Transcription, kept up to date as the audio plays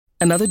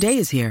Another day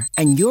is here,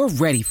 and you're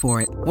ready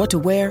for it. What to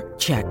wear?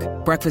 Check.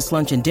 Breakfast,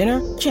 lunch, and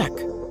dinner? Check.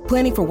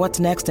 Planning for what's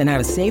next and how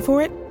to save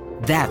for it?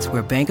 That's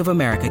where Bank of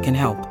America can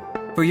help.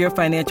 For your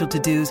financial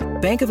to-dos,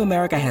 Bank of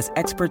America has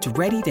experts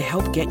ready to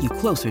help get you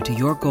closer to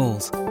your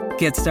goals.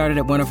 Get started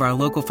at one of our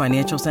local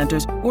financial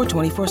centers or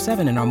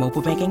 24/7 in our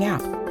mobile banking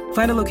app.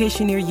 Find a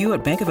location near you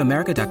at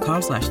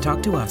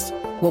bankofamerica.com/talktous.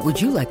 What would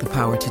you like the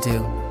power to do?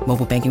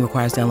 Mobile banking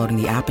requires downloading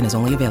the app and is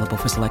only available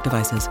for select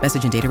devices.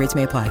 Message and data rates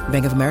may apply.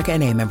 Bank of America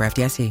N.A., member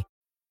FDIC.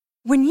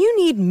 When you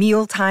need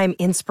mealtime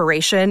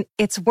inspiration,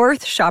 it's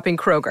worth shopping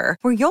Kroger,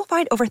 where you'll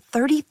find over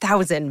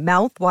 30,000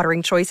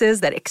 mouth-watering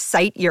choices that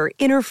excite your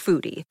inner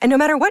foodie. And no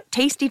matter what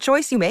tasty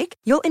choice you make,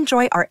 you'll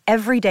enjoy our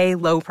everyday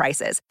low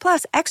prices,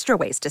 plus extra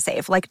ways to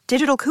save, like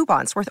digital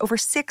coupons worth over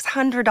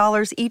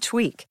 $600 each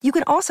week. You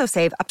can also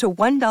save up to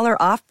 $1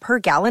 off per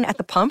gallon at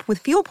the pump with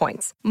fuel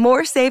points.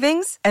 More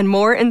savings and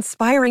more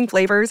inspiring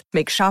flavors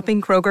make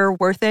shopping Kroger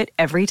worth it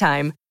every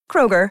time.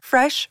 Kroger,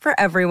 fresh for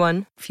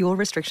everyone. Fuel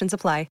restrictions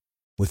apply.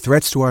 With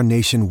threats to our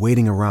nation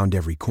waiting around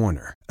every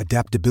corner,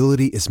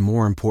 adaptability is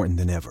more important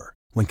than ever.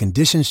 When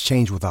conditions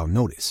change without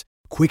notice,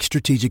 quick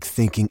strategic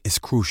thinking is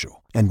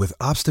crucial. And with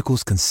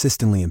obstacles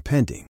consistently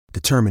impending,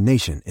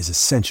 determination is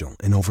essential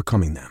in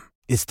overcoming them.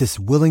 It's this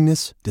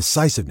willingness,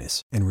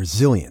 decisiveness, and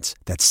resilience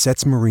that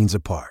sets Marines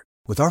apart.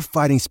 With our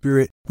fighting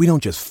spirit, we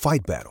don't just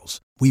fight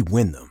battles, we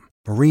win them.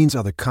 Marines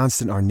are the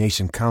constant our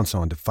nation counts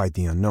on to fight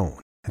the unknown.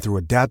 And through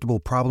adaptable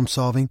problem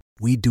solving,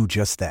 we do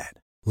just that.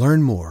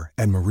 Learn more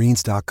at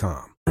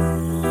marines.com.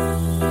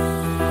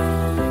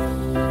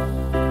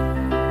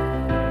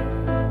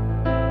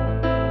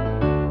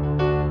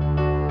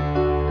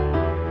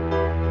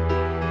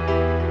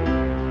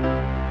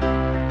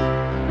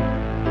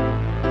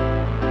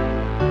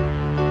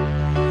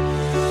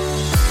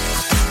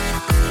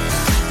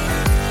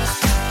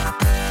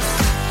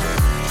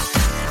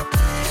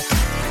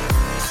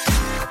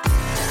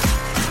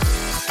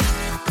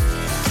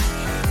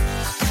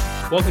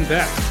 Welcome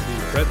back to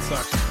the Red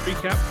Sox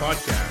Recap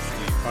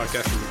Podcast, the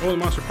podcast from the Golden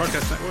Monster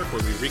Podcast Network,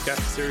 where we recap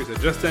the series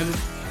that just ended,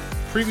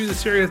 preview the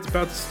series that's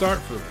about to start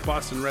for the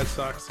Boston Red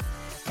Sox.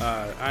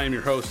 I am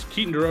your host,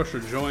 Keaton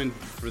DeRocher, joined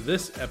for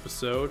this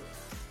episode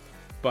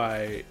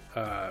by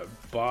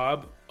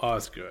Bob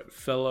Osgood,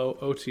 fellow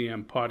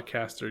OTM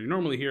podcaster. You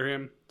normally hear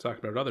him talk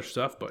about other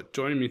stuff, but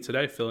joining me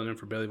today, filling in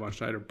for Bailey Von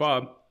Schneider.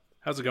 Bob,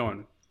 how's it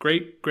going?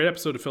 Great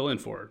episode to fill in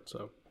for,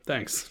 so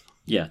thanks.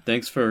 Yeah,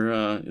 thanks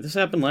for, this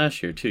happened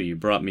last year too. You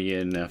brought me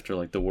in after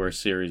like the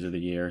worst series of the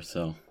year,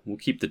 so we'll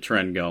keep the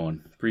trend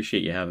going.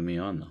 Appreciate you having me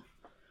on though.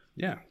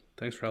 Yeah,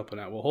 thanks for helping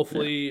out. Well,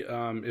 hopefully,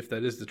 if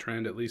that is the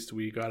trend, at least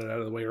we got it out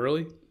of the way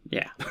early.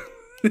 Yeah.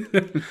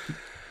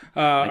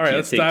 All right,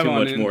 let's dive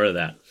on in. Too much more of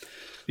that.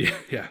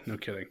 Yeah, no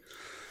kidding.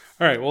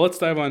 All right, well, let's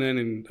dive on in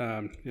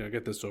and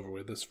get this over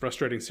with. This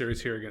frustrating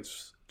series here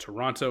against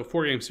Toronto,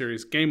 4-game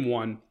series, Game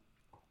 1,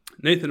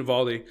 Nathan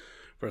Eovaldi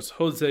versus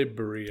Jose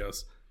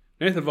Barrios.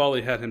 Nathan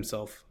Eovaldi had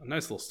himself a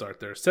nice little start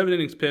there. 7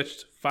 innings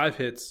pitched, 5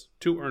 hits,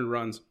 2 earned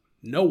runs,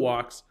 no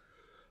walks,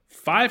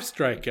 5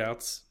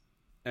 strikeouts,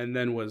 and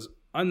then was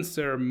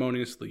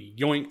unceremoniously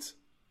yoinked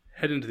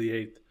head into the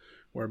 8th,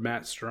 where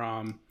Matt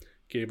Strahm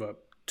gave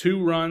up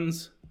 2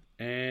 runs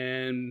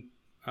and,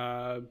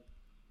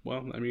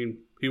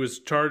 he was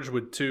charged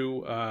with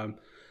 2.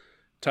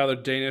 Tyler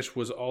Danish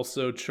was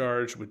also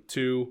charged with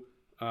 2.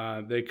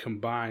 They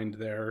combined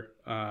there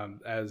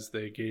as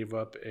they gave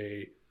up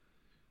a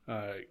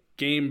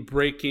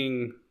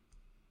game-breaking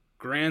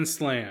grand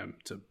slam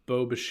to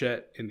Bo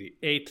Bichette in the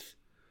 8th.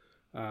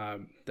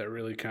 That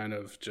really kind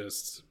of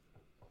just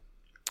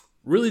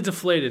really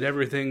deflated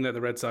everything that the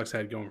Red Sox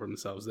had going for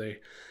themselves. They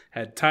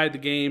had tied the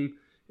game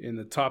in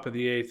the top of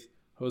the 8th.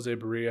 Jose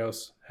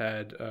Barrios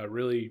had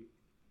really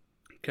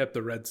kept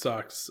the Red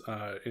Sox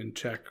in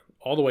check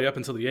all the way up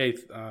until the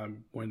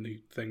 8th when the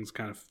things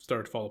kind of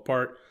started to fall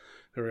apart.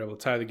 They were able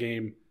to tie the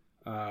game.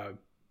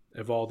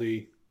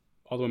 Eovaldi,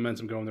 all the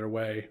momentum going their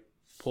way,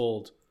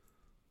 pulled,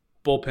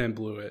 bullpen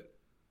blew it.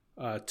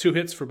 2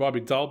 hits for Bobby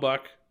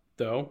Dahlbuck,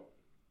 though.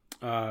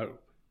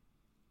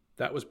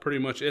 That was pretty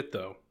much it,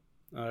 though.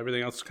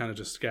 Everything else kind of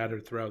just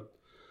scattered throughout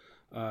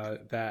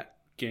that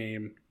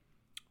game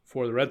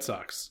for the Red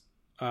Sox.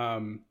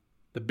 The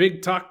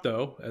big talk,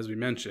 though, as we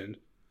mentioned,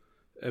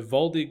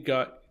 Eovaldi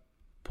got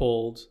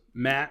pulled.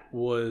 Matt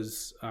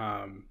was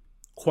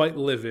quite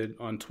livid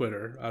on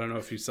Twitter. I don't know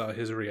if you saw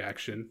his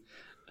reaction.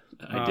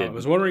 I did. I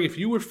was wondering if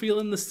you were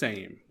feeling the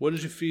same. What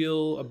did you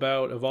feel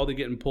about Eovaldi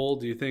getting pulled?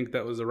 Do you think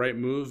that was the right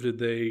move? Did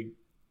they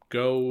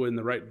go in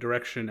the right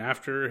direction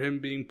after him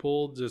being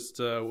pulled? Just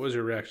what was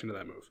your reaction to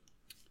that move?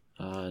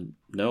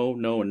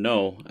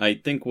 No. I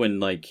think when,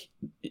 like,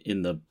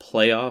 in the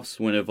playoffs,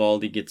 when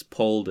Eovaldi gets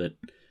pulled at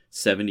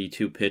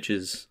 72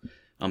 pitches,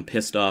 I'm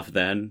pissed off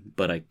then,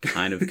 but I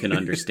kind of can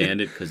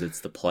understand it because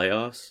it's the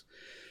playoffs.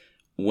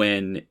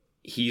 When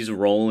he's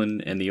rolling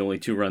and the only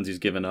 2 runs he's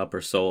given up are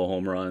solo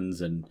home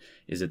runs, and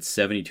is it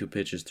 72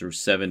 pitches through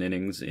 7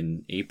 innings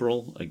in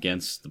April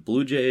against the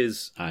Blue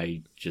Jays?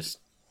 I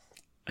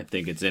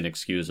think it's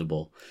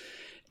inexcusable.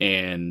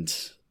 And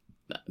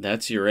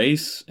that's your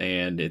ace,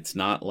 and it's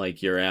not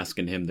like you're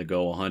asking him to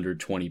go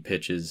 120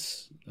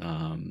 pitches.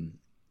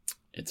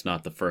 It's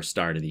not the first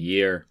start of the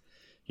year.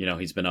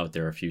 He's been out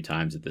there a few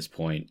times at this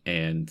point,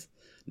 and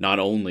not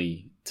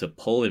only to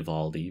pull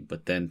Eovaldi,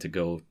 but then to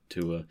go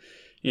to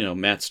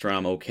Matt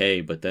Strahm,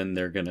 okay, but then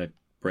they're going to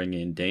bring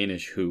in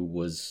Danish, who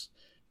was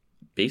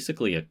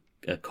basically a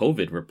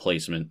COVID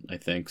replacement, I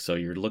think. So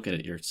you're looking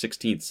at your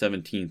 16th,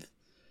 17th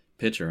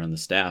pitcher on the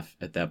staff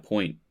at that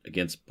point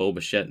against Bo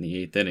Bichette in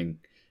the 8th inning,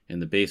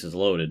 and the bases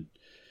loaded.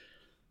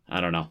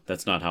 I don't know.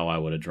 That's not how I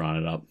would have drawn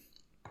it up.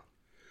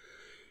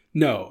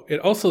 No, it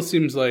also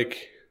seems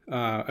like,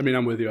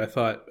 I'm with you. I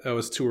thought that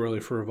was too early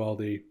for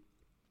Eovaldi,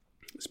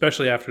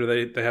 especially after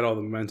they had all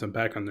the momentum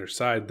back on their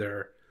side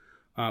there.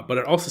 But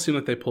it also seemed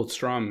like they pulled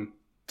Strahm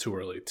too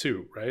early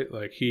too, right?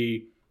 Like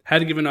he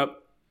had given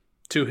up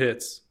 2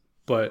 hits,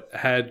 but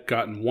had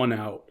gotten 1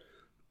 out.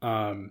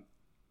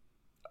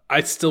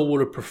 I still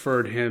would have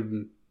preferred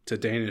him to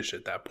Danish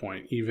at that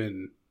point,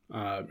 even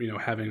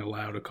having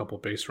allowed a couple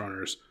base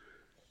runners.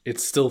 It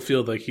still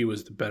feels like he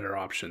was the better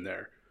option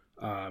there.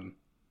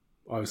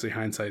 Obviously,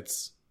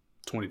 hindsight's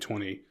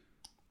 2020.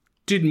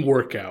 Didn't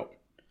work out.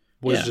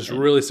 Was just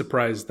really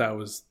surprised that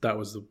was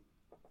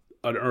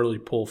an early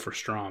pull for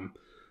Strahm,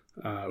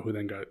 who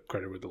then got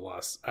credit with the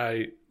loss.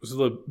 It was a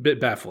little bit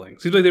baffling.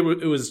 Seems like it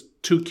was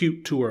too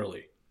cute too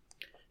early.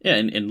 Yeah,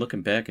 and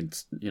looking back,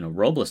 it's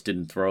Robles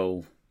didn't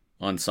throw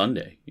on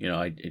Sunday.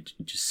 It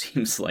just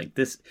seems like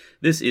this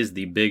is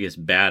the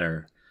biggest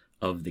batter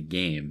of the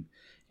game,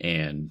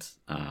 and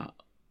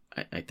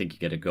I think you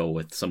got to go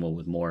with someone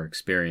with more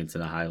experience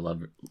in a high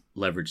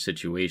leverage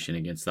situation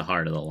against the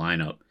heart of the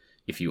lineup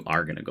if you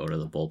are going to go to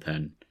the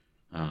bullpen.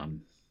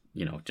 And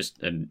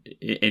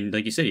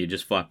like you said, you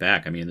just fought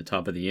back. I mean, the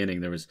top of the inning,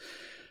 there was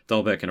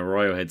Dahlbeck and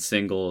Arroyo had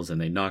singles, and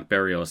they knocked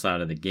Berrios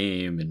out of the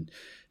game, and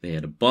they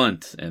had a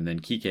bunt, and then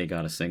Kike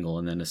got a single,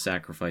 and then a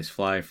sacrifice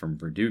fly from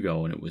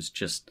Verdugo, and it was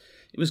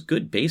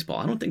good baseball.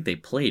 I don't think they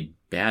played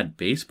bad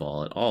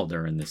baseball at all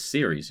during this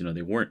series.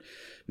 They weren't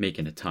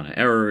making a ton of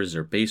errors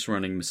or base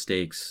running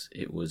mistakes.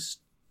 It was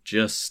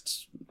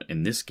just,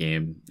 in this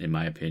game, in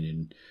my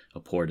opinion, a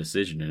poor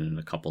decision, and in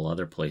a couple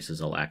other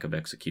places, a lack of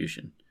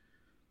execution.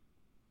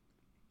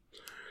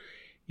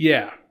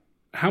 Yeah.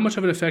 How much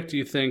of an effect do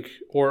you think,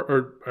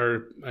 or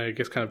I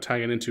guess kind of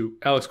tying it into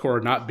Alex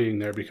Cora not being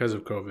there because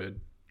of COVID,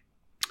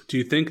 do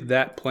you think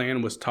that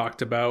plan was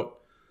talked about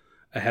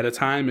ahead of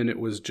time and it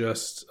was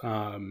just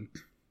a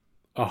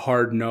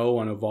hard no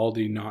on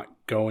Eovaldi not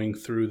going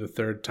through the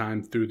third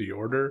time through the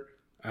order?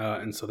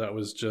 And so that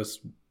was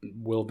just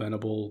Will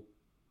Venable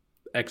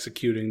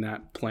executing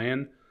that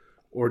plan?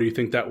 Or do you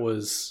think that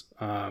was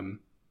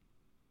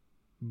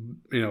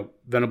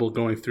Venable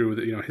going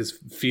through his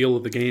feel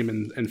of the game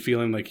and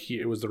feeling like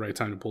it was the right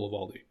time to pull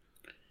Eovaldi?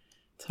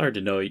 It's hard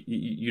to know.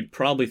 You'd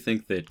probably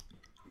think that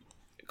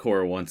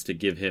Cora wants to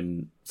give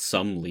him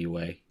some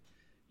leeway.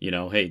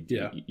 Hey,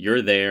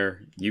 you're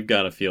there. You've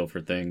got a feel for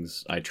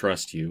things. I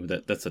trust you.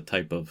 That's a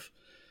type of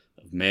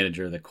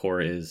manager that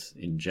Cora is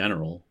in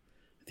general.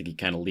 I think he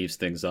kind of leaves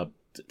things up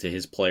to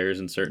his players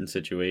in certain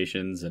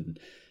situations. And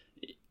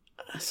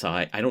so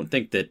I don't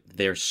think that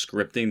they're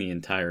scripting the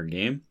entire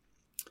game.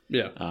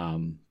 Yeah.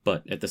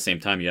 But at the same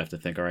time, you have to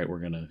think, all right,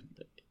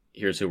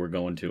 here's who we're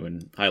going to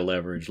in high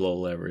leverage, low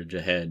leverage,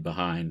 ahead,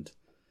 behind,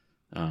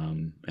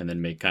 and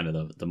then make kind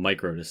of the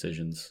micro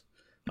decisions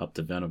up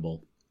to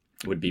Venable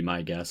would be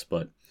my guess.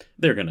 But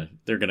they're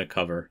gonna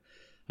cover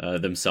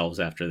themselves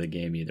after the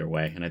game either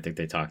way. And I think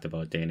they talked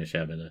about Danish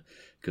having a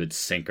good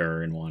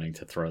sinker and wanting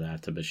to throw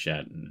that to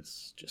Bichette, and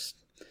it's just,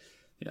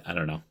 I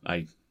don't know.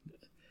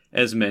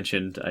 As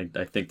mentioned,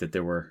 I think that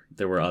there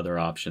were other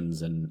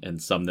options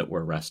and some that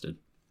were rested.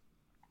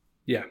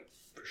 Yeah,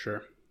 for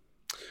sure.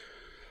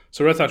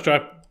 So Red Sox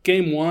dropped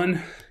Game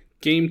 1.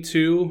 Game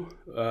 2,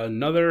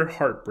 another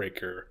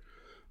heartbreaker.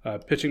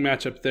 Pitching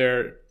matchup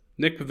there,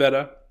 Nick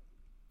Pivetta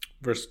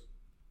versus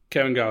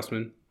Kevin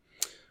Gausman.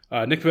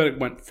 Nick Pivetta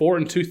went 4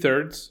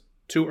 2/3,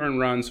 2 earned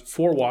runs,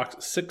 4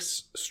 walks,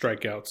 6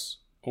 strikeouts,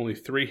 only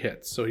 3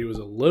 hits. So he was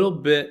a little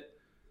bit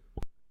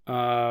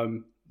of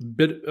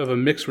a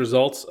mixed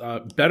results,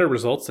 better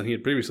results than he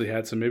had previously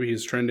had. So maybe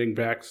he's trending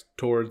back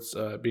towards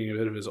being a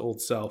bit of his old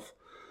self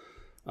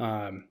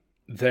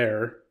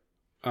there.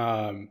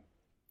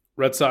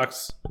 Red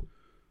Sox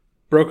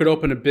broke it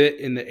open a bit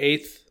in the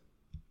 8th.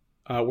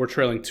 We're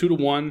trailing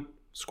 2-1,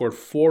 scored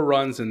 4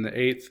 runs in the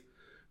 8th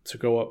to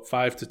go up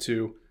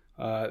 5-2.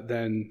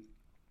 Then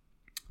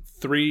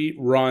 3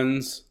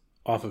 runs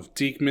off of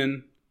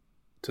Diekman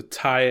to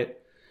tie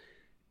it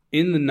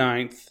in the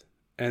 9th.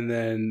 And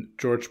then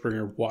George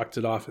Springer walked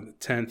it off in the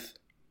 10th.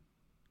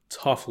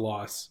 Tough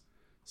loss,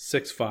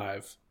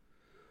 6-5.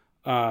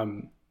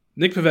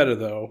 Nick Pivetta,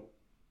 though,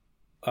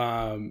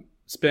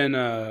 it's been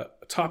a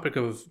topic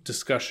of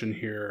discussion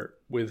here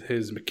with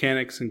his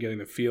mechanics and getting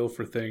the feel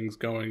for things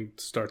going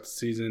to start the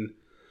season.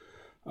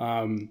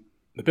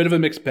 A bit of a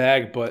mixed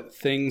bag, but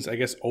things, I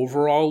guess,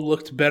 overall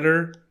looked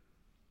better.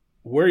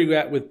 Where are you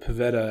at with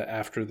Pivetta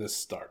after this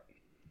start?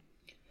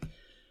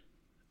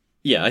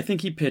 Yeah, I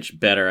think he pitched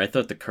better. I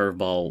thought the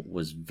curveball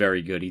was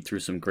very good. He threw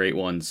some great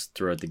ones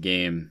throughout the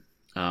game.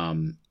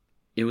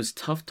 It was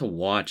tough to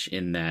watch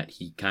in that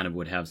he kind of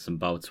would have some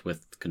bouts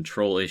with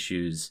control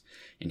issues,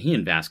 and he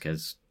and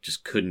Vasquez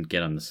just couldn't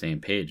get on the same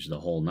page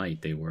the whole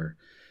night. They were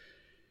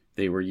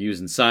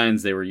using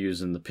signs, they were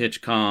using the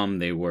pitch comm,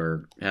 they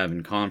were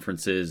having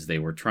conferences, they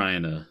were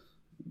trying to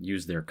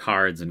use their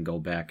cards and go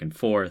back and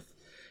forth,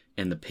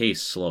 and the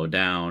pace slowed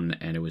down,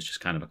 and it was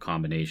just kind of a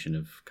combination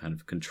of kind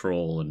of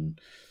control and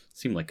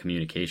seemed like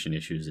communication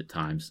issues at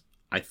times.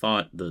 I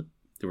thought there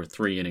were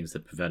 3 innings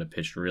that Pivetta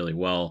pitched really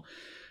well.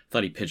 I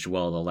thought he pitched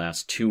well the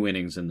last 2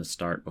 innings in the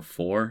start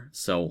before,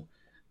 so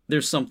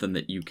there's something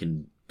that you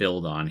can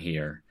build on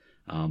here.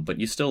 But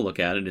you still look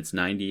at it, it's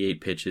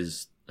 98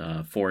 pitches,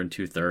 4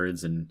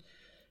 2/3, and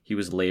he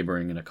was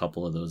laboring in a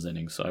couple of those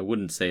innings. So I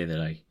wouldn't say that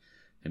I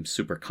am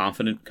super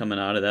confident coming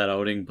out of that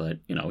outing, but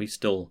he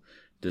still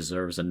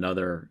deserves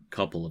another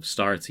couple of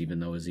starts, even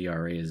though his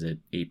ERA is at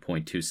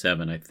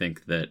 8.27. I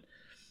think that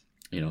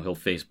he'll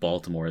face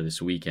Baltimore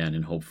this weekend,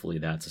 and hopefully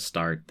that's a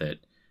start that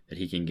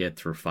he can get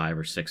through 5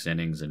 or 6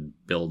 innings and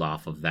build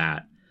off of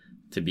that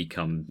to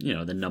become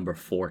the number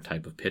 4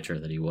 type of pitcher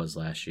that he was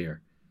last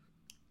year.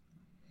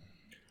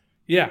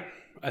 Yeah,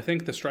 I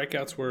think the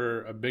strikeouts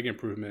were a big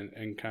improvement,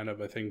 and kind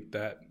of I think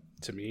that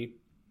to me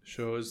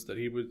shows that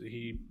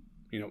he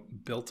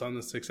built on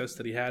the success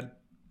that he had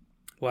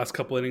the last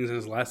couple innings in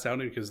his last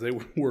outing, because they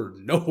were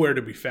nowhere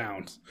to be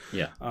found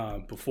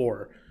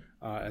before,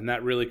 and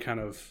that really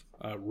kind of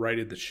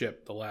righted the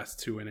ship the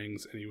last 2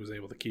 innings, and he was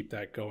able to keep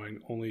that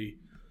going. Only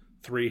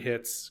 3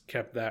 hits,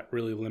 kept that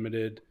really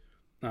limited.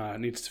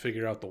 Needs to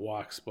figure out the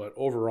walks, but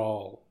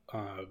overall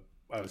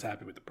I was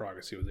happy with the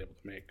progress he was able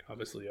to make.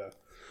 Obviously a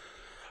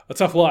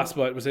tough loss,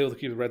 but was able to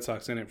keep the Red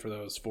Sox in it for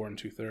those 4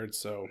 2/3.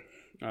 So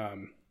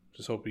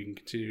just hope we can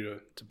continue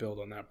to build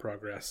on that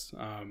progress.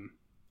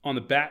 On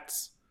the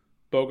bats,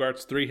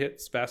 Bogarts 3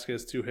 hits,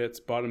 Vasquez 2 hits,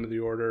 bottom of the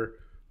order.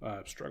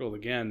 Struggled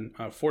again.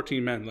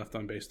 14 men left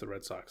on base, the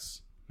Red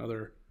Sox.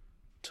 Another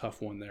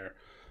tough one there.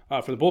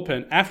 For the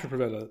bullpen, after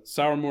Pivetta,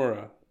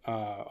 Sawamura,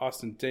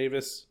 Austin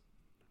Davis,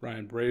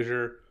 Ryan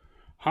Brazier,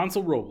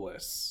 Hansel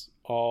Robles,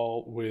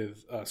 all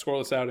with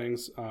scoreless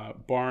outings.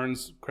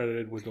 Barnes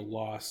credited with the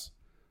loss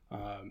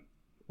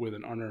with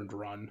an unearned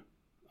run,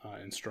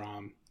 and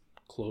Strom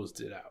closed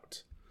it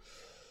out.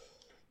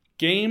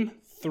 Game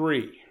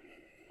 3.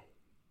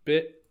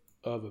 Bit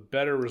of a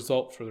better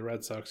result for the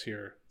Red Sox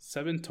here.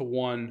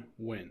 7-1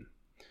 win.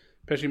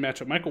 Pitching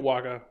matchup, Michael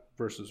Wacha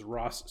versus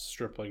Ross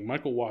Stripling.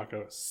 Michael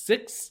Wacha,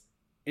 6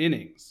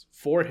 innings,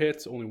 4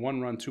 hits, only 1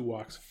 run, 2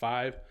 walks,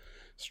 5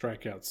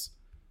 strikeouts.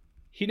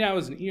 He now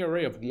has an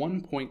ERA of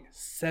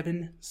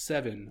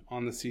 1.77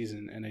 on the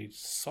season and a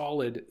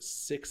solid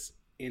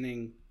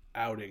 6-inning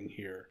outing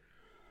here.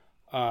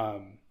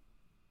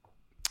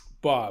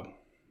 Bob,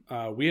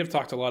 we have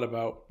talked a lot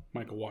about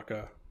Michael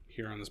Wacha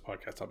here on this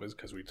podcast, obviously,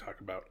 because we talk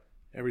about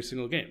every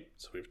single game.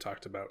 So we've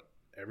talked about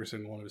every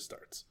single one of his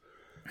starts.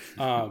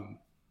 I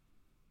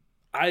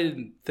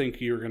didn't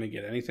think you were going to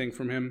get anything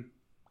from him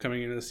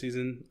coming into the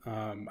season.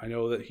 I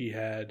know that he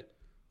had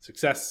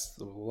success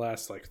the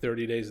last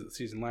 30 days of the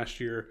season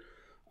last year,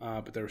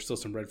 but there were still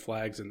some red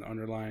flags in the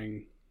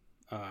underlying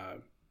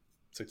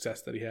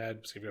success that he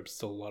had. Giving up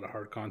still a lot of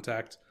hard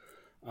contact.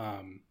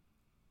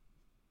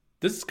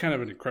 This is kind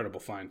of an incredible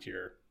find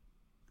here,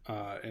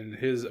 and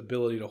his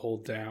ability to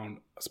hold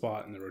down a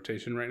spot in the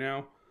rotation right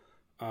now,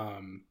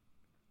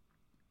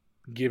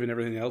 given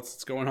everything else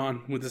that's going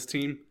on with this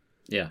team.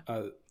 Yeah.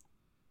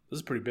 This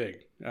is pretty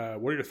big.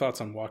 What are your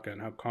thoughts on Wacha,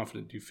 and how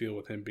confident do you feel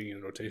with him being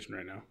in rotation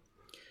right now?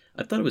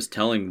 I thought it was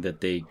telling that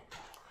they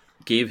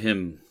gave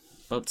him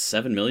about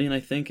 $7 million,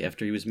 I think,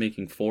 after he was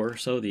making 4 or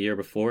so the year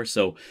before.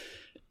 So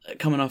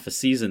coming off a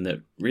season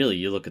that really,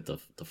 you look at the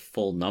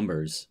full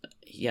numbers,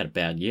 he had a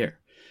bad year.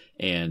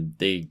 And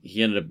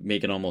he ended up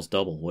making almost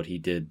double what he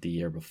did the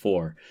year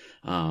before.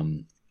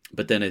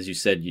 But then, as you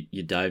said,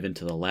 you dive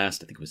into the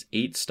last, I think it was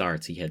 8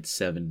 starts. He had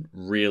 7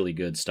 really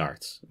good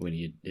starts when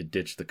he had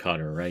ditched the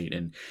cutter, right?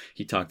 And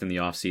he talked in the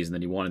offseason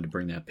that he wanted to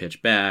bring that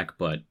pitch back,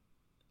 but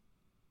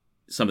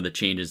some of the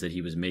changes that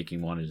he was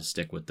making wanted to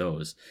stick with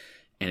those.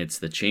 And it's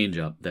the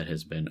changeup that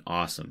has been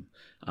awesome.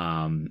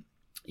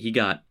 He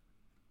got,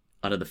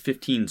 out of the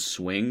 15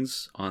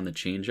 swings on the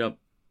changeup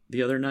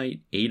the other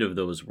night, 8 of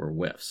those were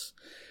whiffs.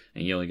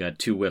 And he only got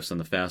 2 whiffs on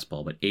the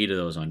fastball, but 8 of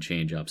those on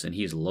changeups. And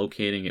he's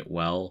locating it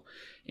well,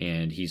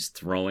 and he's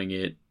throwing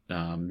it,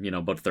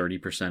 about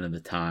 30% of the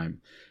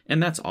time.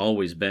 And that's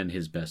always been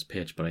his best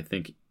pitch, but I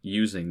think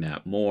using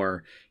that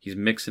more, he's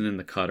mixing in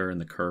the cutter and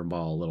the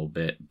curveball a little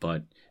bit,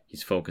 but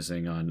he's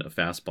focusing on a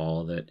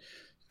fastball that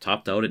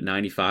topped out at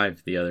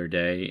 95 the other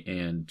day,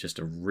 and just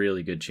a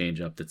really good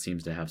changeup that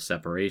seems to have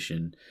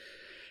separation.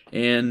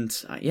 And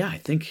yeah, I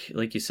think,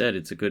 like you said,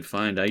 it's a good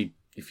find.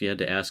 If you had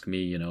to ask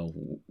me,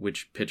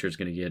 which pitcher is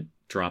going to get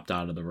dropped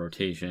out of the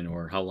rotation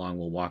or how long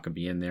will Wacha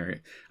be in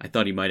there, I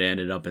thought he might have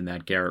ended up in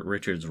that Garrett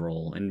Richards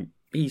role, and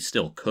he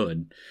still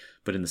could.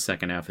 But in the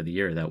second half of the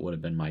year, that would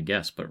have been my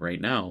guess. But right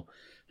now,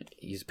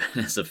 he's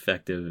been as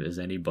effective as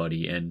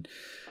anybody, and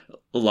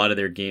a lot of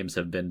their games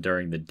have been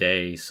during the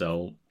day,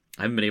 so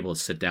I haven't been able to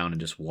sit down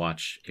and just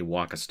watch a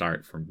Wacha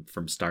start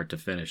from start to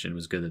finish, and it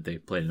was good that they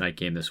played a night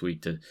game this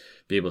week to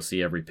be able to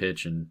see every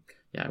pitch, and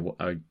yeah,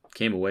 I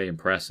came away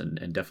impressed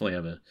and definitely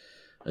have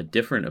a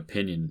different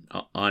opinion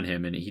on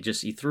him, and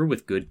he threw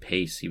with good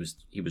pace.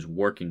 He was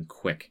working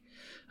quick,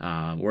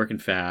 working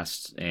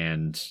fast,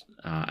 and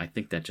I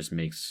think that just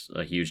makes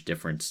a huge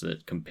difference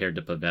that compared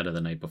to Pivetta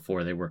the night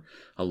before. They were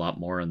a lot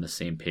more on the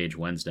same page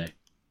Wednesday.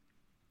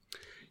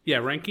 Yeah,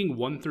 ranking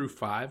 1 through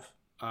 5,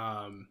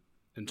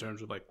 in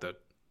terms of like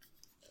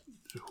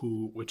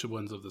which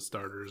ones of the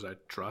starters I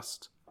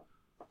trust,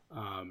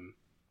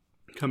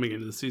 coming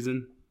into the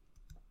season,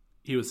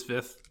 he was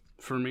 5th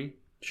for me.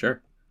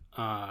 Sure.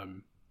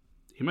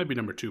 He might be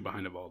number 2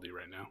 behind Eovaldi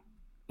right now.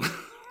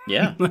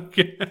 Yeah.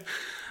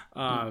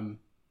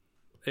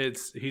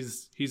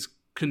 He's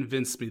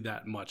convinced me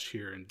that much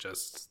here in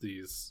just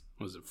these,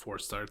 4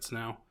 starts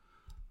now.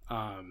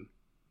 I'm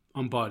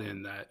bought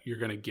in that you're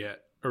going to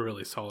get a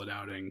really solid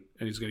outing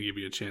and he's going to give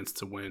you a chance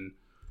to win,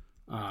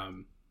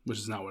 which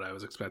is not what I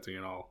was expecting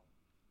at all.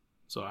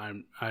 So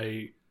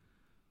I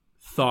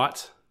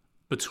thought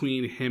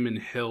between him and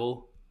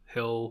Hill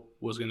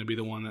was going to be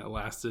the one that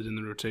lasted in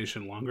the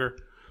rotation longer.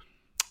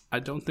 I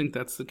don't think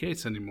that's the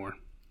case anymore.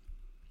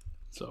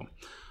 So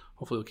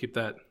hopefully we'll keep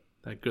that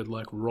good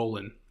luck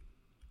rolling.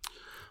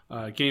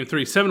 Game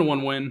 3,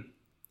 7-1 win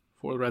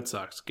for the Red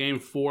Sox. Game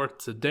 4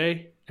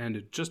 today,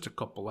 ended just a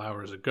couple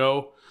hours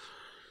ago.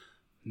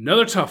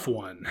 Another tough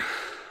one.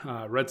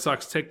 Red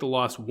Sox take the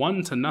loss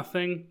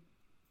 1-0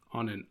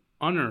 on an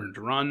unearned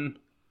run.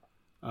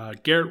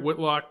 Garrett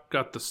Whitlock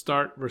got the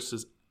start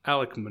versus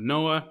Alek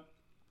Manoah.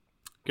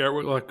 Garrett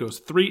Whitlock goes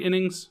 3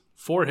 innings,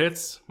 4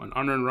 hits, an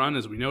unearned run,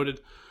 as we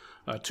noted.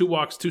 2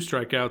 walks, 2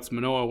 strikeouts.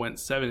 Manoah went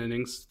 7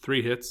 innings,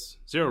 3 hits,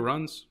 0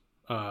 runs,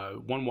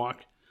 1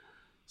 walk,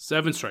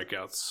 7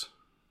 strikeouts.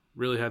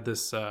 Really had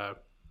this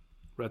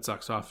Red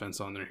Sox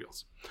offense on their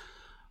heels.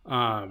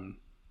 Not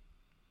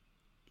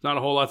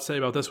a whole lot to say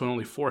about this one.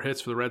 Only 4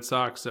 hits for the Red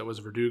Sox. That was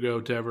Verdugo,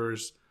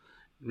 Devers,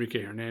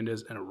 Enrique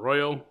Hernandez, and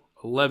Arroyo.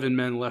 11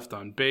 men left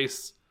on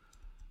base.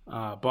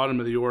 Bottom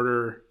of the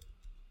order,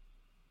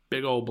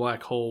 big old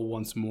black hole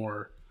once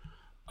more.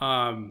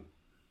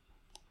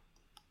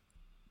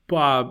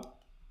 Bob,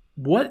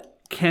 what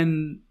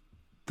can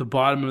the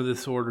bottom of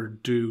this order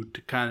do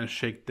to kind of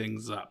shake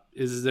things up?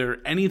 Is there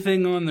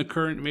anything on the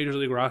current Major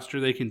League roster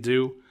they can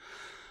do?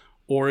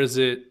 Or is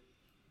it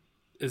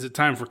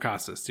time for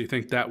Casas? Do you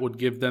think that would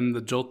give them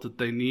the jolt that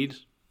they need?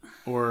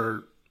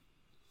 Or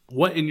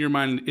what, in your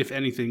mind, if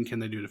anything, can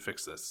they do to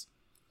fix this?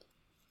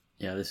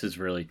 Yeah, this is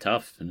really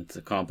tough, and it's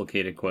a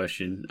complicated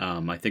question.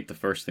 I think the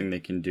first thing they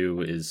can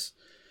do is,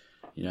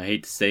 I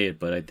hate to say it,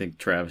 but I think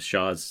Travis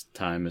Shaw's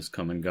time has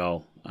come and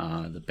go.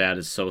 The bat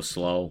is so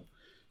slow.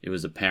 It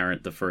was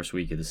apparent the first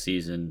week of the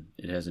season.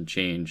 It hasn't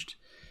changed.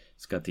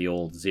 It's got the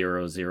old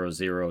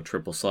 0-0-0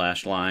 triple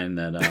slash line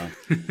that...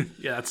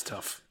 yeah, that's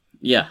tough.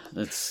 Yeah,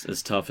 that's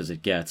as tough as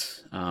it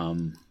gets.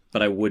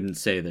 But I wouldn't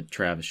say that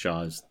Travis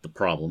Shaw is the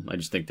problem. I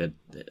just think that,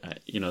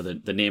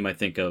 the name I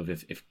think of,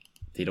 if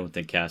they don't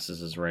think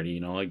Casas is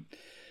ready, I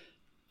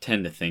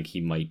tend to think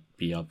he might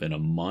be up in a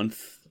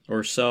month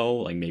or so,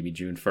 like maybe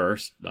June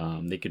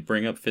 1st. They could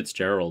bring up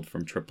Fitzgerald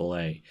from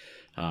AAA,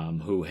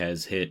 who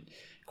has hit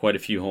quite a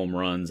few home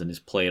runs and has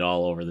played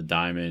all over the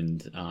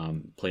diamond,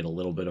 played a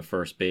little bit of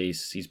first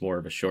base. He's more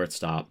of a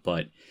shortstop,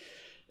 but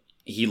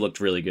he looked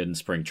really good in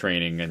spring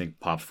training. I think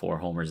popped 4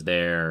 homers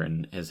there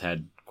and has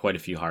had quite a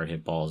few hard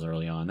hit balls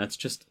early on. That's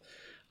just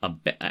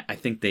I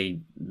think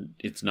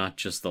it's not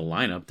just the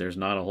lineup. There's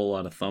not a whole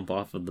lot of thump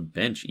off of the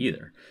bench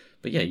either.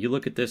 But yeah, you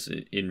look at this,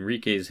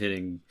 Enrique's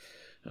hitting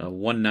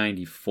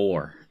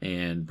 194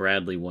 and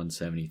Bradley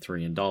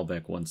 173 and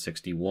Dahlbeck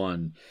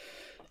 161.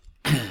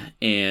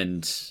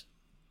 And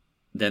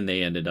then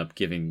they ended up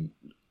giving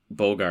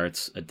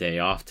Bogaerts a day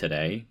off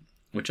today,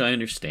 which I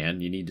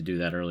understand. You need to do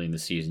that early in the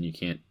season. You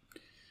can't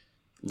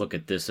look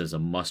at this as a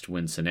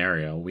must-win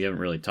scenario. We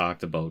haven't really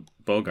talked about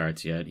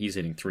Bogaerts yet. He's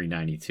hitting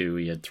 392.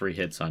 He had 3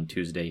 hits on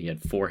Tuesday. He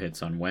had 4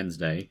 hits on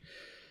Wednesday.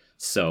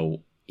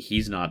 So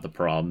he's not the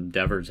problem.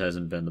 Devers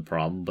hasn't been the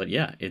problem. But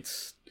yeah,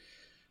 it's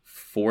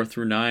 4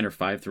 through 9 or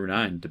 5 through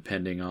 9,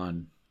 depending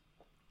on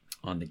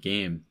the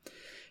game.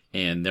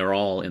 And they're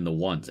all in the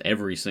ones,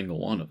 every single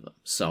one of them.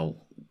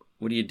 So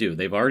what do?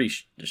 They've already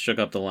shook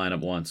up the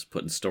lineup once,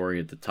 putting Story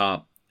at the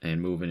top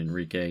and moving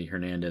Enrique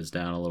Hernandez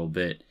down a little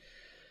bit.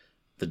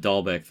 The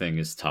Dahlbeck thing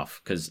is tough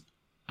because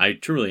I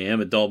truly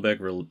am a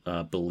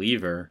Dahlbeck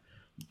believer,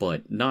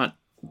 but not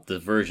the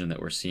version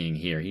that we're seeing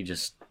here.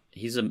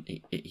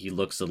 He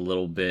looks a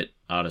little bit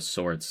out of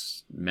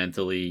sorts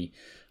mentally.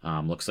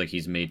 Looks like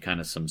he's made kind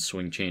of some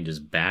swing changes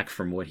back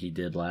from what he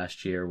did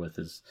last year with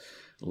his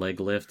leg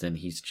lift, and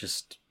he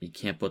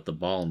can't put the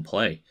ball in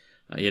play.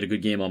 He had a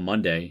good game on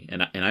Monday,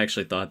 and I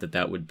actually thought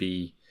that would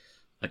be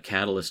a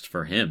catalyst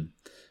for him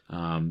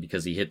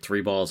because he hit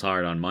 3 balls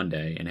hard on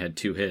Monday and had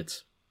 2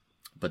 hits.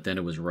 But then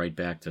it was right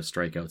back to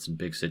strikeouts in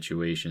big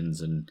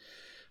situations, and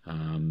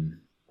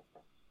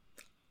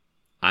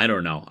I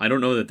don't know. I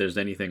don't know that there's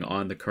anything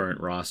on the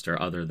current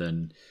roster other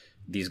than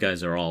these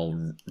guys are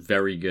all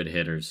very good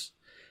hitters.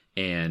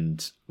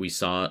 And we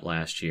saw it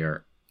last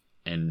year.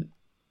 And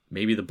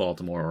maybe the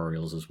Baltimore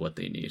Orioles is what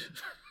they need.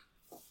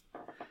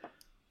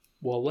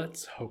 Well,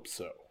 let's hope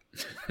so.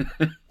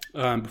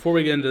 Before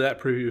we get into that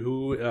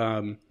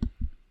preview,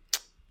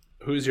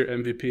 who's your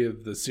MVP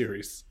of the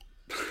series?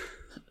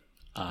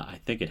 I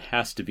think it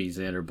has to be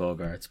Xander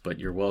Bogaerts, but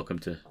you're welcome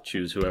to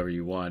choose whoever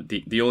you want.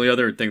 The only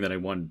other thing that I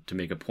wanted to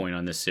make a point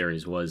on this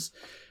series was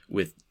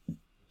with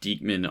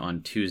Diekman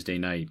on Tuesday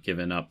night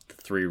giving up the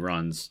 3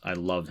 runs. I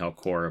loved how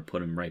Cora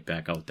put him right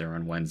back out there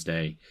on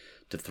Wednesday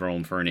to throw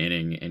him for an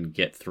inning and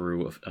get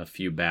through a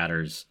few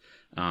batters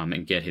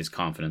and get his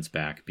confidence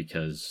back,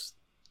 because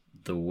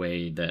the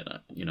way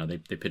that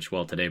they pitched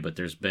well today, but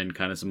there's been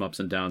kind of some ups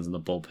and downs in the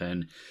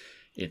bullpen.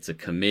 It's a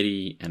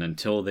committee, and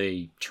until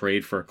they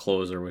trade for a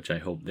closer, which I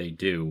hope they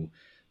do,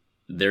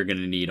 they're going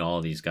to need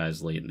all these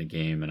guys late in the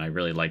game, and I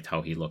really liked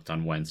how he looked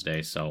on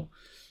Wednesday. So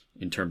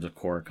in terms of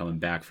Cora coming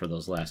back for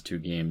those last 2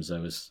 games, I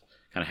was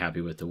kind of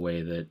happy with the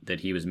way that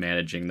he was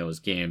managing those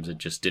games. It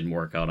just didn't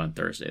work out on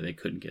Thursday. They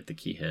couldn't get the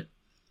key hit.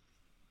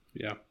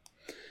 Yeah.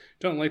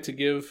 Don't like to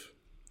give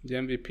the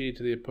MVP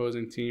to the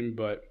opposing team,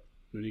 but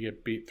when you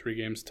get beat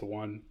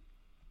 3-1,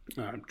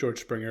 George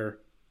Springer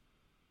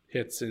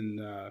hits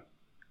in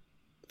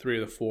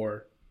 3 of the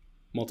 4,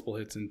 multiple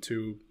hits in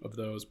 2 of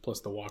those, plus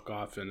the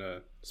walk-off and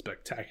a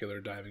spectacular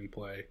diving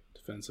play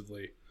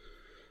defensively.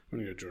 I'm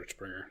going to go George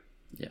Springer.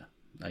 Yeah,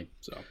 I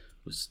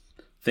was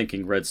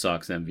thinking Red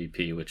Sox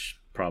MVP, which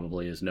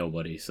probably is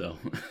nobody. So,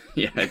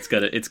 yeah, it's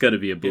got to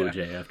be a Blue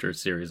Jay after a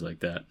series like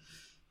that.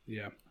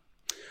 Yeah.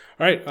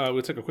 All right,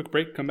 we'll take a quick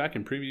break, come back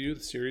and preview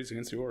the series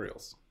against the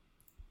Orioles.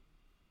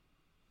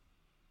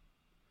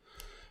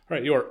 All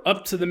right, you are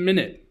up to the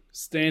minute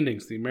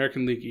standings, the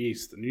American League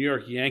East. The New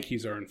York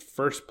Yankees are in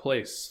first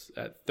place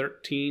at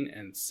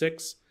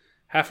 13-6,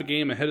 half a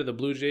game ahead of the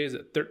Blue Jays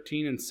at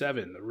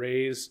 13-7. The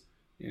Rays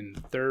in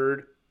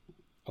third,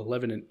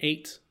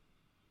 11-8.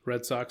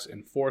 Red Sox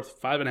in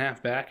fourth,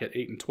 5.5 back at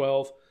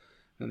 8-12,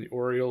 and the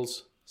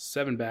Orioles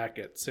 7 back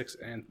at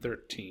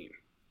 6-13.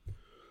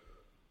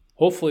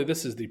 Hopefully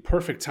this is the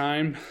perfect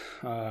time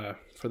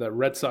for that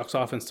Red Sox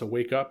offense to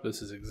wake up.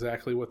 This is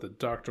exactly what the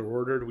doctor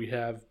ordered. We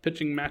have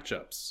pitching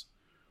matchups.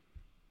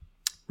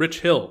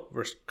 Rich Hill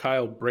versus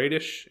Kyle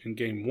Bradish in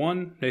Game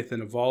 1.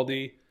 Nathan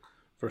Eovaldi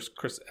versus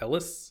Chris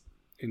Ellis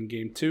in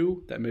Game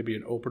 2. That may be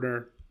an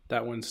opener.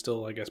 That one's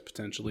still, I guess,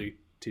 potentially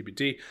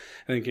TBD.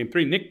 And then Game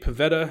 3, Nick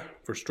Pivetta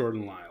versus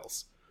Jordan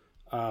Lyles.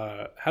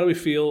 How do we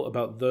feel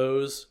about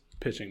those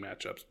pitching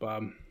matchups,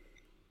 Bob?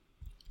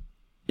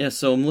 Yeah,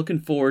 so I'm looking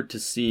forward to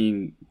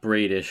seeing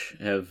Bradish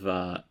have,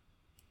 I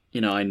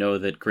know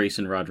that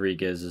Grayson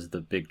Rodriguez is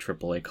the big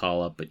AAA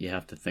call-up, but you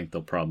have to think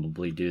they'll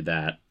probably do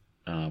that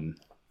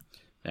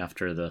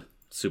after the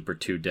Super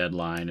 2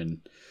 deadline and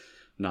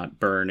not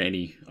burn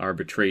any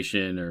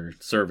arbitration or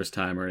service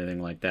time or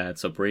anything like that.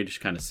 So Bradish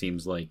kind of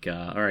seems like,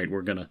 all right,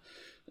 we're going to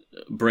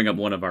bring up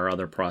one of our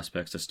other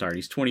prospects to start.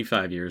 He's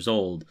 25 years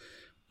old,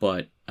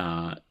 but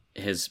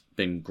has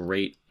been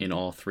great in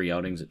all 3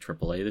 outings at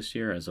AAA this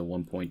year as a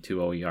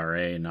 1.20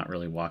 ERA and not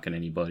really walking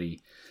anybody,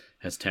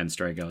 has 10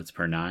 strikeouts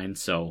per 9.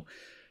 So,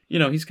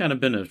 he's kind of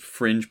been a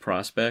fringe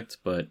prospect,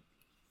 but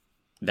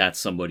that's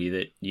somebody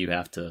that you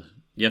have to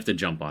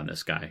jump on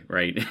this guy,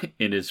 right,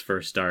 in his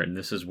first start, and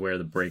this is where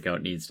the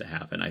breakout needs to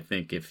happen. I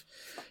think if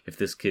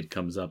this kid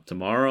comes up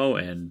tomorrow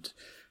and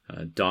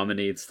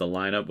dominates the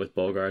lineup with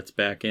Bogaerts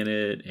back in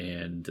it,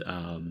 and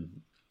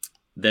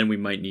then we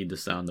might need to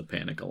sound the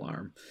panic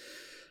alarm.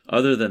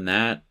 Other than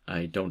that,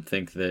 I don't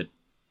think that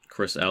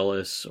Chris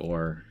Ellis,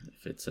 or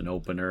if it's an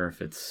opener,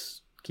 if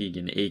it's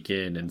Keegan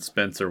Aiken and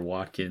Spencer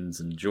Watkins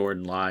and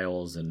Jordan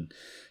Lyles, and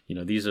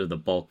these are the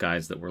bulk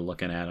guys that we're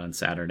looking at on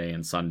Saturday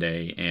and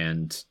Sunday,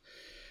 and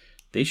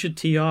they should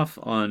tee off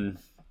on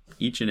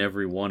each and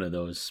every one of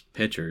those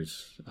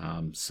pitchers.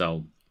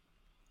 So,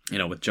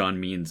 with John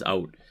Means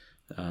out,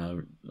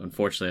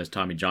 unfortunately has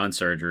Tommy John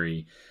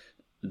surgery,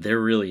 there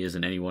really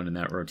isn't anyone in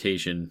that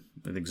rotation.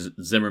 I think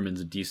Zimmerman's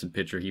a decent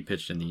pitcher. He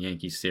pitched in the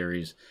Yankees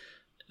series.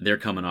 They're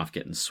coming off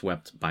getting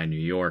swept by New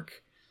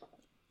York.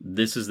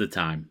 This is the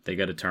time. They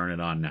got to turn it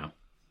on now.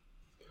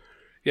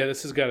 Yeah,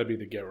 this has got to be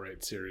the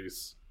get-right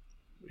series.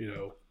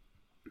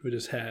 We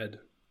just had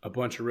a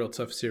bunch of real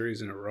tough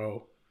series in a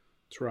row.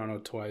 Toronto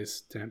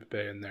twice, Tampa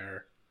Bay in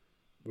there.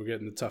 We're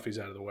getting the toughies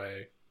out of the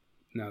way.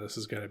 Now this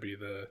has got to be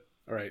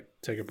all right,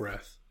 take a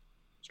breath.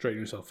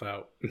 Straighten yourself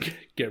out.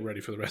 Get ready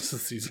for the rest of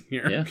the season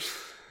here.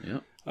 Yeah.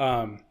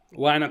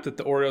 Lineup that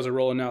the Orioles are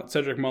rolling out: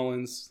 Cedric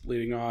Mullins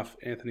leading off,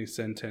 Anthony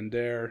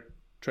Santander,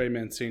 Trey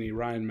Mancini,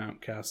 Ryan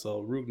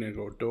Mountcastle, Rougned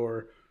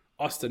Odor,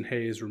 Austin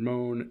Hayes,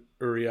 Ramon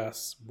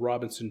Urias,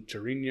 Robinson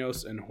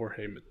Chirinos, and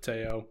Jorge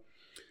Mateo.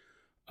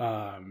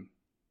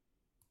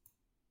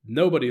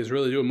 Nobody is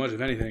really doing much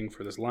of anything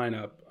for this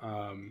lineup.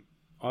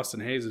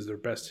 Austin Hayes is their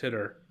best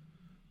hitter,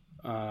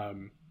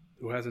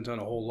 who hasn't done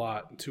a whole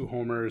lot. 2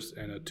 homers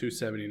and a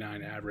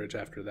 279 average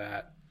after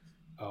that.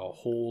 A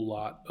whole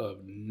lot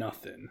of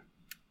nothing.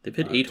 They've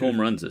hit 8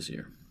 home runs this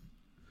year.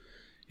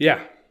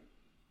 Yeah.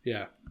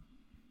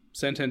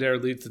 Santander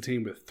leads the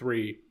team with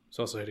 3. He's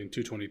also hitting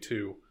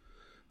 .222.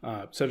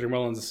 Cedric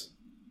Mullins,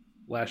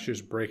 last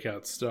year's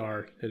breakout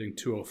star, hitting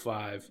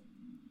 .205,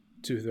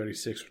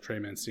 .236 for Trey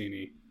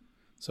Mancini.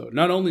 So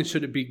not only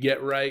should it be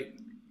get right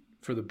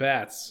for the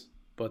bats,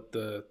 but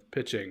the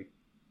pitching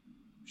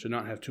should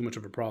not have too much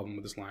of a problem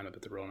with this lineup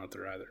that they're rolling out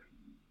there either.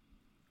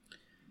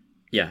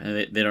 Yeah,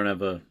 and they don't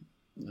have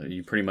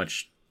you pretty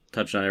much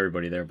touched on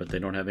everybody there, but they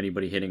don't have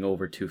anybody hitting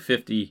over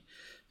 250.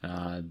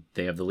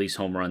 They have the least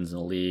home runs in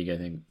the league, I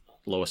think,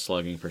 lowest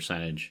slugging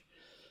percentage.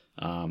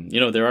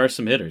 There are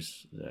some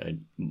hitters.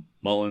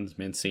 Mullins,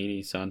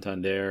 Mancini,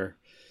 Santander,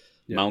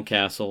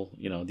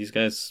 Mountcastle. These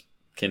guys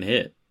can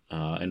hit.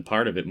 And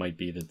part of it might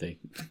be that they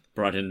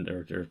brought in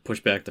or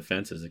pushed back the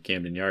fences at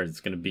Camden Yards. It's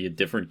going to be a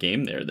different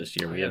game there this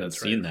year. We haven't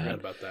seen that. I forgot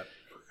about that.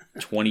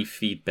 20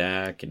 feet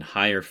back and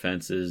higher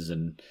fences,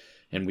 and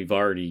we've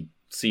already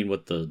seen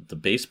what the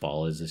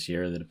baseball is this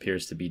year that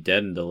appears to be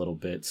deadened a little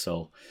bit.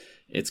 So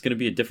it's going to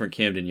be a different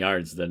Camden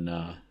Yards than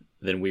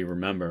we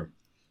remember.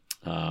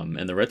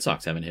 And the Red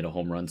Sox haven't hit a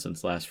home run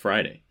since last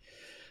Friday.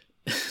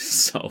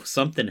 So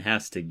something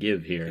has to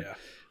give here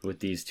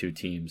with these two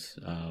teams.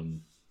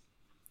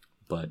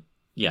 But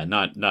yeah,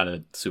 not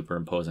a super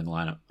imposing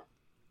lineup.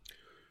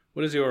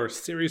 What is your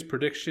series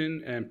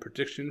prediction and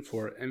prediction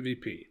for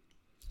MVP?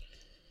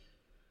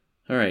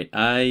 All right,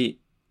 I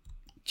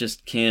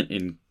just can't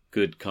in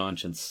good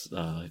conscience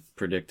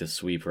predict a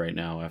sweep right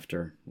now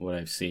after what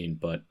I've seen,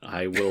 but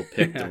I will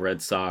pick the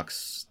Red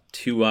Sox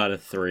 2 out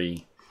of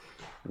 3,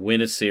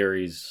 win a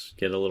series,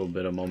 get a little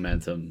bit of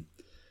momentum.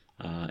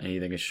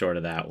 Anything short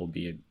of that will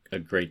be a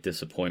great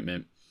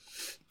disappointment.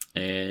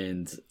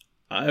 And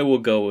I will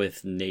go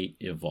with Nate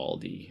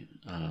Eovaldi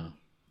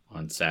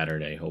on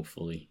Saturday,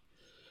 hopefully.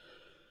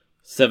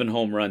 7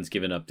 home runs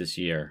given up this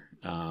year,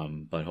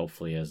 but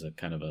hopefully as a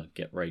kind of a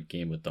get-right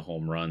game with the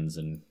home runs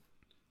and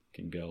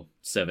can go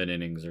 7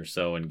 innings or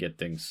so and get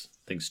things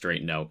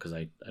straightened out, because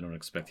I don't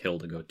expect Hill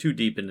to go too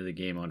deep into the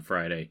game on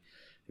Friday.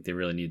 I think they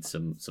really need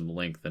some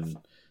length and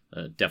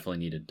definitely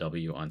need a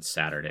W on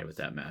Saturday with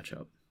that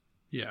matchup.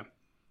 Yeah.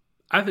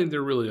 I think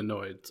they're really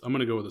annoyed. I'm going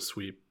to go with a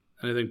sweep.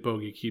 And I think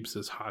Bogey keeps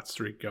his hot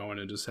streak going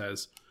and just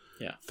has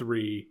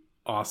 3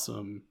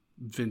 awesome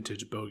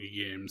vintage Bogey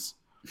games.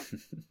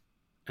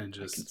 And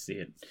just I can see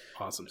it.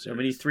 Awesome series. How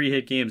many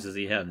 3-hit games does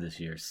he have this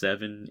year?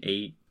 7,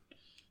 8?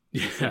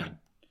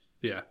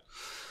 Yeah.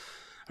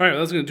 All right, well,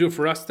 that's going to do it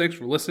for us. Thanks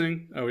for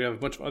listening. We have a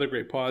bunch of other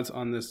great pods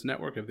on this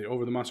network. We have the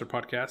Over the Monster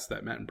podcast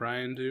that Matt and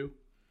Brian do.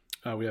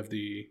 We have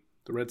the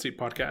Red Seat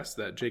podcast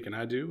that Jake and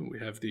I do. We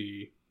have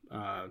the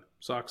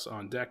Sox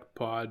on Deck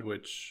pod,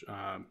 which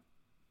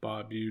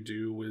Bob, you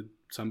do with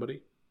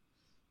somebody.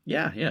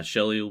 Yeah.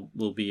 Shelly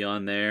will be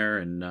on there,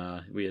 and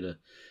we had an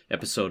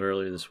episode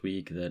earlier this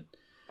week that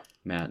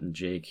Matt and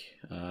Jake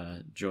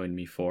joined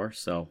me for.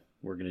 So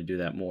we're going to do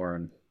that more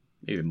on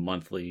maybe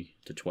monthly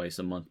to twice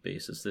a month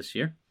basis this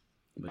year.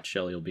 But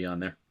Shelly will be on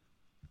there.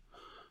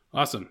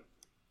 Awesome.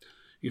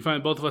 You can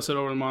find both of us at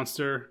Over the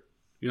Monster.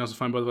 You can also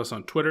find both of us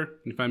on Twitter.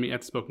 You can find me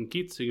at Spoken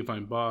Keats. You can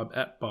find Bob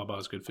at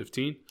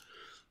BobOsgood15.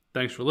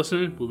 Thanks for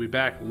listening. We'll be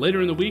back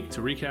later in the week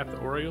to recap the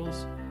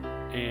Orioles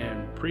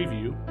and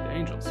preview the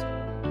Angels.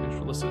 Thanks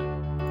for listening.